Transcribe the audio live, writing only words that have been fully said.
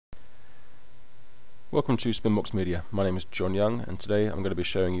Welcome to Spinbox Media. My name is John Young, and today I'm going to be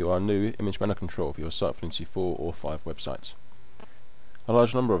showing you our new image banner control for your Sitefinity 4 or 5 websites. A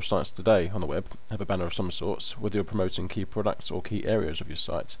large number of sites today on the web have a banner of some sorts. Whether you're promoting key products or key areas of your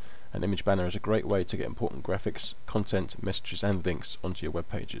site, an image banner is a great way to get important graphics, content, messages and links onto your web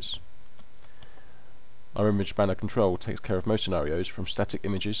pages. Our image banner control takes care of most scenarios, from static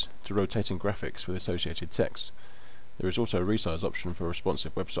images to rotating graphics with associated text. There is also a resize option for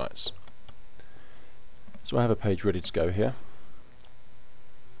responsive websites. So I have a page ready to go here.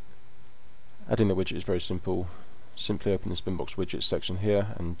 Adding the widget is very simple. Simply open the Spinbox widgets section here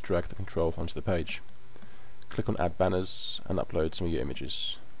and drag the control onto the page. Click on Add Banners and upload some of your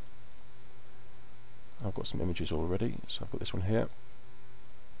images. I've got some images already, so I've got this one here.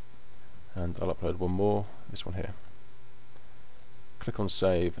 And I'll upload one more, this one here. Click on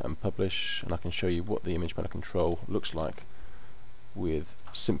Save and Publish, and I can show you what the image banner control looks like with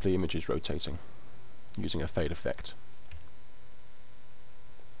simply images rotating using a fade effect.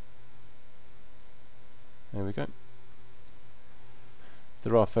 There we go.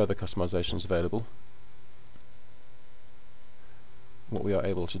 There are further customizations available. What we are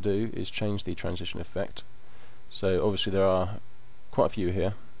able to do is change the transition effect. So obviously there are quite a few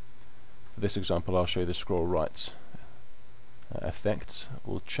here. For this example I'll show you the scroll right effect.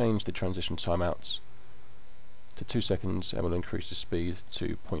 We'll change the transition timeout to 2 seconds and we'll increase the speed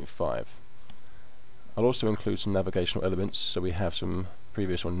to 0.5. I'll also include some navigational elements, so we have some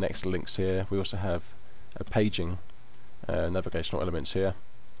previous or next links here. We also have a paging navigational elements here.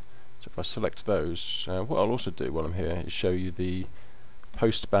 So if I select those, what I'll also do while I'm here is show you the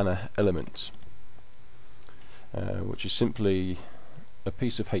post banner element, which is simply a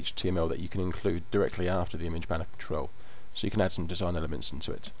piece of HTML that you can include directly after the image banner control. So you can add some design elements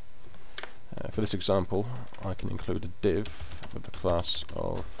into it. For this example, I can include a div with the class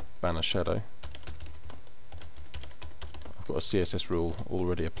of banner shadow. I've got a CSS rule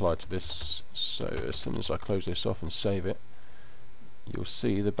already applied to this, so as soon as I close this off and save it, you'll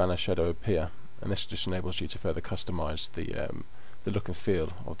see the banner shadow appear, and this just enables you to further customize the look and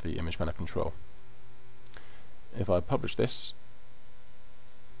feel of the image banner control. If I publish this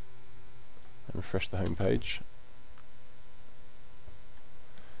and refresh the home page,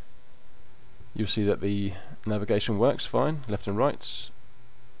 you'll see that the navigation works fine, left and right,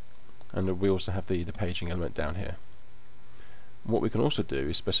 and we also have the paging element down here. What we can also do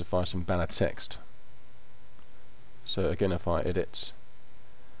is specify some banner text. So again, if I edit,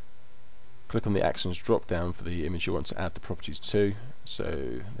 click on the actions drop down for the image you want to add the properties to.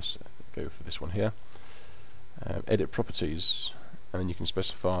 So let's go for this one here. Edit properties, and then you can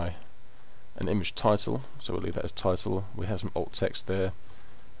specify an image title, so we'll leave that as title. We have some alt text there.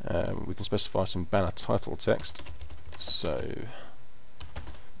 We can specify some banner title text, so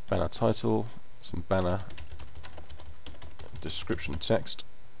banner title, some banner description text,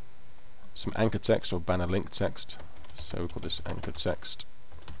 some anchor text or banner link text, so we'll call this anchor text,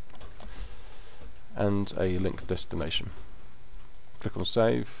 and a link destination. Click on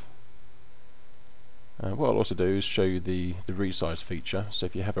Save. What I'll also do is show you the resize feature. So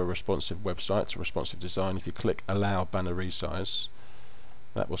if you have a responsive website, a responsive design, if you click Allow Banner Resize,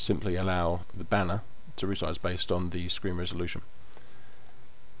 that will simply allow the banner to resize based on the screen resolution.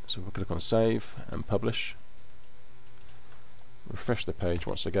 So we'll click on Save and Publish. Refresh the page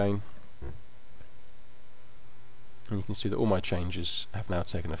once again, and you can see that all my changes have now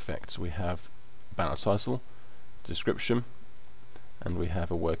taken effect. So we have banner title, description, and we have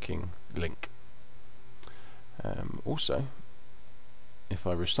a working link. Also, if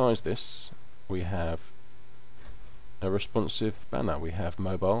I resize this, we have a responsive banner. We have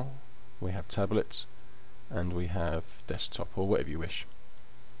mobile, we have tablet, and we have desktop, or whatever you wish.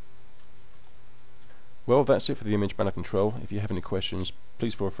 Well, that's it for the image banner control. If you have any questions,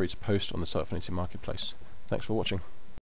 please feel free to post on the Sitefinity Marketplace. Thanks for watching.